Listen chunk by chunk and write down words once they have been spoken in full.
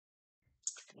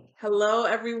Hello,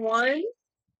 everyone.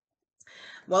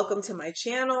 Welcome to my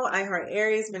channel, I Heart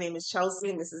Aries. My name is Chelsea,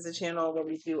 and this is a channel where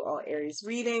we do all Aries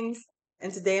readings.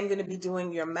 And today I'm going to be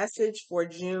doing your message for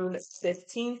June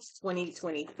 15th,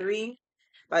 2023.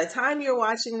 By the time you're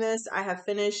watching this, I have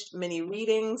finished mini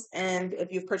readings. And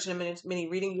if you've purchased a mini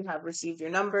reading, you have received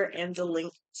your number and the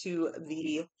link to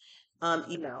the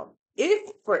email. If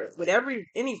for whatever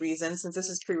any reason, since this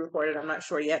is pre-recorded, I'm not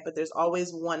sure yet, but there's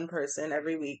always one person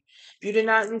every week. If you did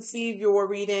not receive your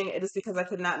reading, it is because I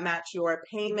could not match your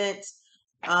payment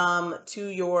to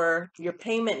your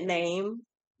payment name,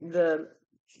 the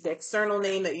external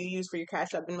name that you use for your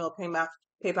Cashapp, Venmo, PayPal.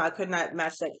 I could not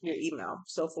match that to your email.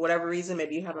 So for whatever reason,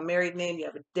 maybe you have a married name, you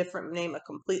have a different name, a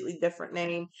completely different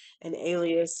name, an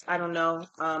alias. I don't know.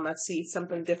 I see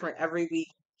something different every week.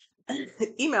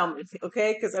 Email me,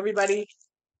 okay? Because everybody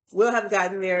will have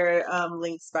gotten their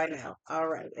links by now. All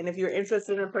right. And if you're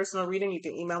interested in a personal reading, you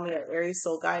can email me at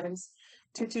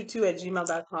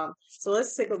ariessoulguidance222@gmail.com. So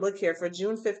let's take a look here for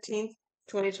June 15th,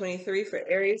 2023 for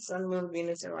Aries, Sun, Moon,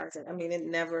 Venus, and Rising. I mean, it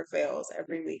never fails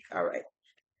every week. All right.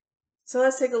 So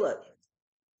let's take a look.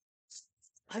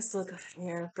 Let's look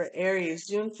here for Aries,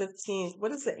 June 15th.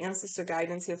 What is the ancestor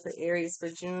guidance here for Aries for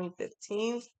June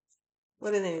 15th?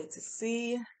 What do they need to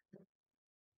see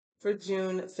for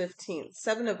June 15th?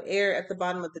 Seven of Air at the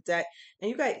bottom of the deck.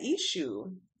 And you got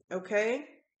Ishu, okay?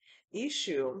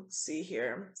 Ishu, see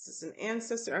here. This is an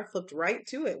ancestor. I flipped right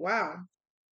to it. Wow.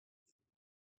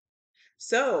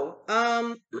 So,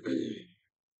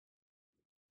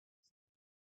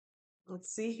 let's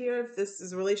see here if this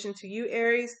is relation to you,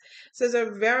 Aries. It says a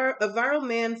viral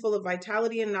man full of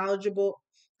vitality and knowledgeable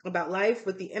about life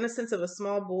with the innocence of a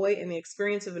small boy and the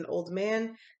experience of an old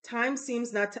man. Time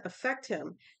seems not to affect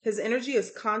him. His energy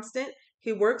is constant.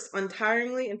 He works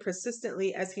untiringly and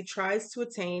persistently as he tries to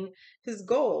attain his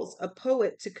goals. A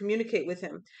poet to communicate with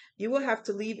him. You will have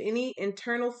to leave any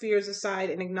internal fears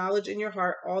aside and acknowledge in your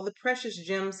heart all the precious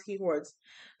gems he hoards.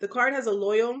 The card has a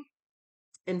loyal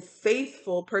and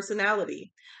faithful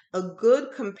personality, a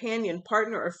good companion,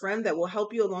 partner, or friend that will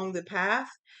help you along the path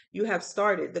you have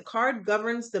started. The card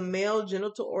governs the male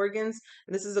genital organs,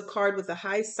 and this is a card with a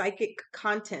high psychic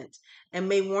content and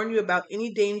may warn you about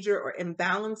any danger or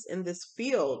imbalance in this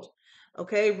field.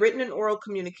 Okay, written and oral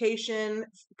communication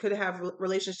could have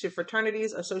relationship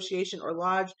fraternities, association, or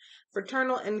lodge.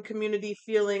 Fraternal and community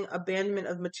feeling, abandonment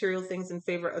of material things in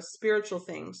favor of spiritual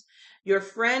things. Your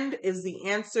friend is the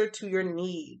answer to your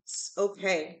needs.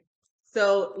 Okay.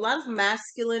 So a lot of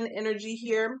masculine energy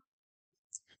here.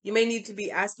 You may need to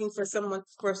be asking for someone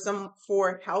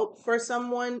for help for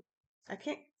someone.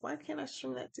 Why can't I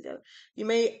string that together? You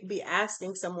may be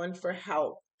asking someone for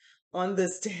help on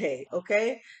this day,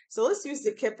 okay? So let's use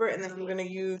the Kipper, and then I'm gonna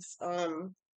use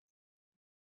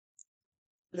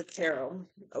the tarot,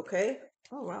 okay?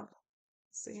 Oh wow.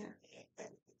 Let's see here.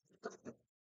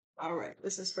 All right,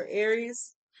 this is for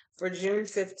Aries for June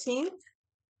 15th,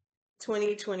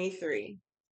 2023.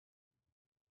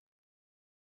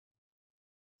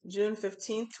 June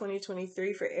 15th,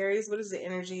 2023 for Aries. What is the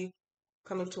energy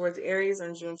coming towards Aries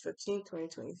on June 15th,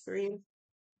 2023?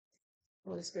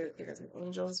 Holy Spirit, Leaders and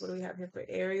Angels. What do we have here for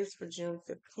Aries for June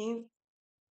 15th,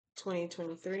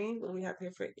 2023? What do we have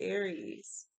here for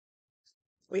Aries?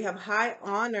 We have High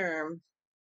Honor.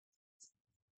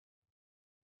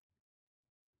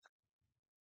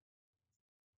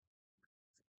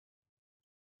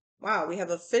 Wow, we have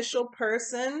Official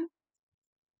Person.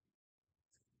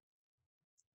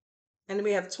 And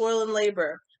we have Toil and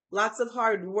Labor. Lots of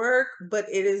hard work, but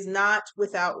it is not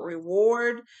without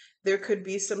reward. There could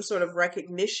be some sort of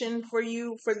recognition for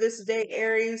you for this day,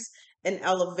 Aries, an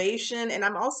elevation. And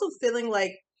I'm also feeling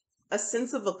like a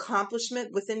sense of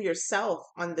accomplishment within yourself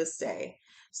on this day.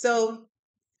 So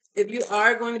if you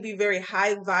are going to be very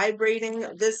high vibrating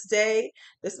this day,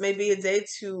 this may be a day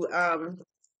to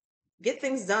get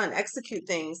things done, execute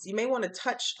things. You may want to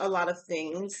touch a lot of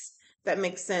things that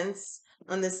make sense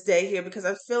on this day here, because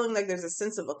I'm feeling like there's a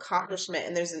sense of accomplishment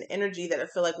and there's an energy that I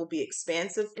feel like will be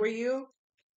expansive for you.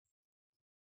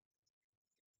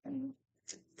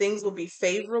 Things will be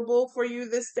favorable for you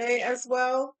this day as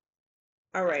well.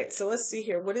 All right, so let's see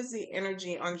here. What is the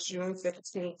energy on June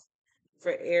 15th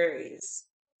for Aries?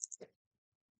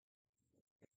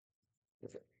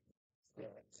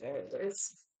 There it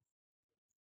is.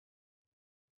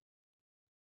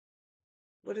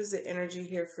 What is the energy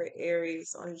here for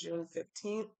Aries on June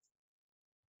 15th?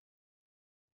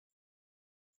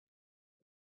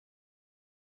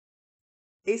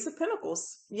 Ace of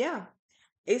Pentacles. Yeah.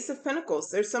 Ace of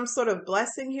Pentacles. There's some sort of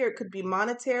blessing here. It could be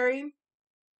monetary.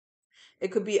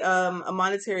 It could be a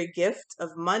monetary gift of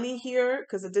money here,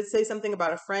 because it did say something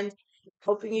about a friend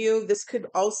helping you. This could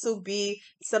also be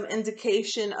some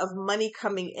indication of money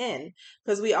coming in,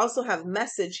 because we also have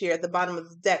message here at the bottom of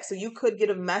the deck. So you could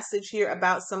get a message here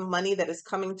about some money that is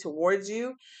coming towards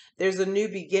you. There's a new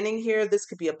beginning here. This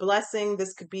could be a blessing.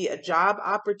 This could be a job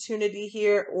opportunity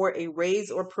here, or a raise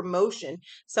or promotion.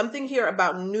 Something here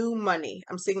about new money.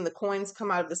 I'm seeing the coins come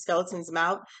out of the skeleton's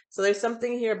mouth. So there's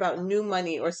something here about new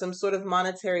money or some sort of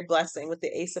monetary blessing with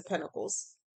the Ace of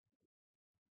Pentacles.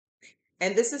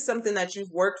 And this is something that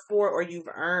you've worked for or you've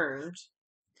earned.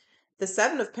 The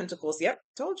Seven of Pentacles, yep,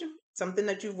 told you. Something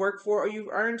that you've worked for or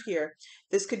you've earned here.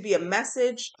 This could be a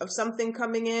message of something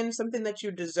coming in, something that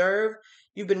you deserve.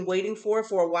 You've been waiting for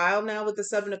a while now with the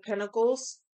Seven of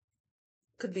Pentacles.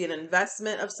 Could be an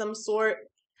investment of some sort.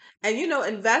 And you know,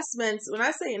 investments, when I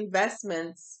say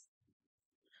investments,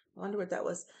 I wonder what that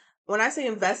was. When I say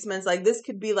investments, like this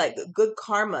could be like good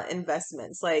karma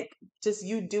investments, like just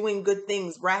you doing good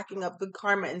things, racking up good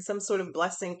karma, and some sort of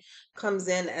blessing comes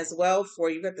in as well for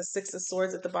you. You got the Six of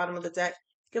Swords at the bottom of the deck.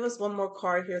 Give us one more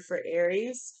card here for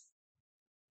Aries.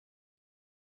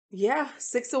 Yeah,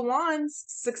 Six of Wands,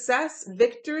 success,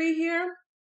 victory here,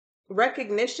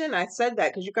 recognition. I said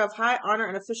that because you have high honor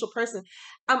and official person.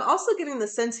 I'm also getting the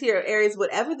sense here, Aries,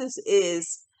 whatever this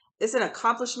is, it's an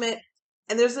accomplishment,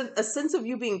 and there's a sense of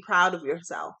you being proud of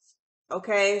yourself.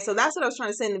 Okay, so that's what I was trying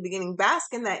to say in the beginning.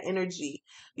 Bask in that energy.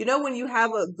 You know, when you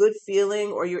have a good feeling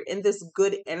or you're in this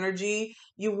good energy,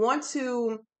 you want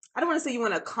to, I don't want to say you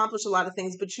want to accomplish a lot of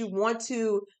things, but you want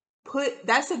to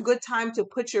that's a good time to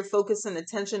put your focus and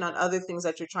attention on other things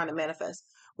that you're trying to manifest.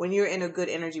 When you're in a good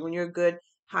energy, when you're good,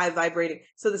 high vibrating.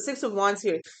 So the Six of Wands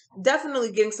here,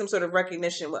 definitely getting some sort of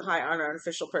recognition with high honor and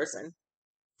official person.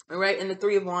 All right, and the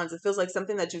Three of Wands, it feels like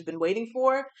something that you've been waiting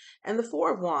for. And the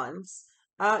Four of Wands,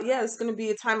 yeah, it's going to be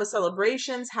a time of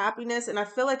celebrations, happiness, and I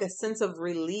feel like a sense of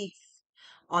relief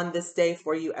on this day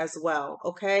for you as well.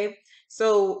 Okay,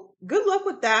 so good luck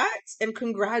with that, and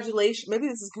congratulations. Maybe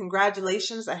this is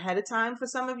congratulations ahead of time for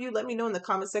some of you. Let me know in the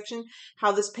comment section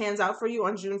how this pans out for you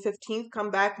on June 15th.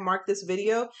 Come back, mark this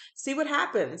video, see what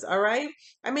happens. All right,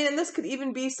 I mean, and this could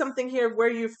even be something here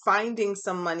where you're finding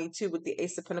some money too with the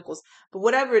Ace of Pentacles. But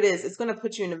whatever it is, it's going to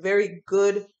put you in a very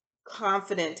good,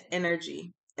 confident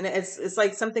energy. And it's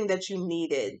like something that you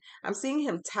needed. I'm seeing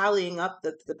him tallying up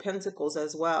the pentacles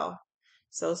as well.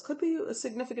 So it could be a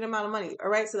significant amount of money. All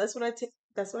right. So that's what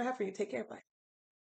I have for you. Take care. Bye.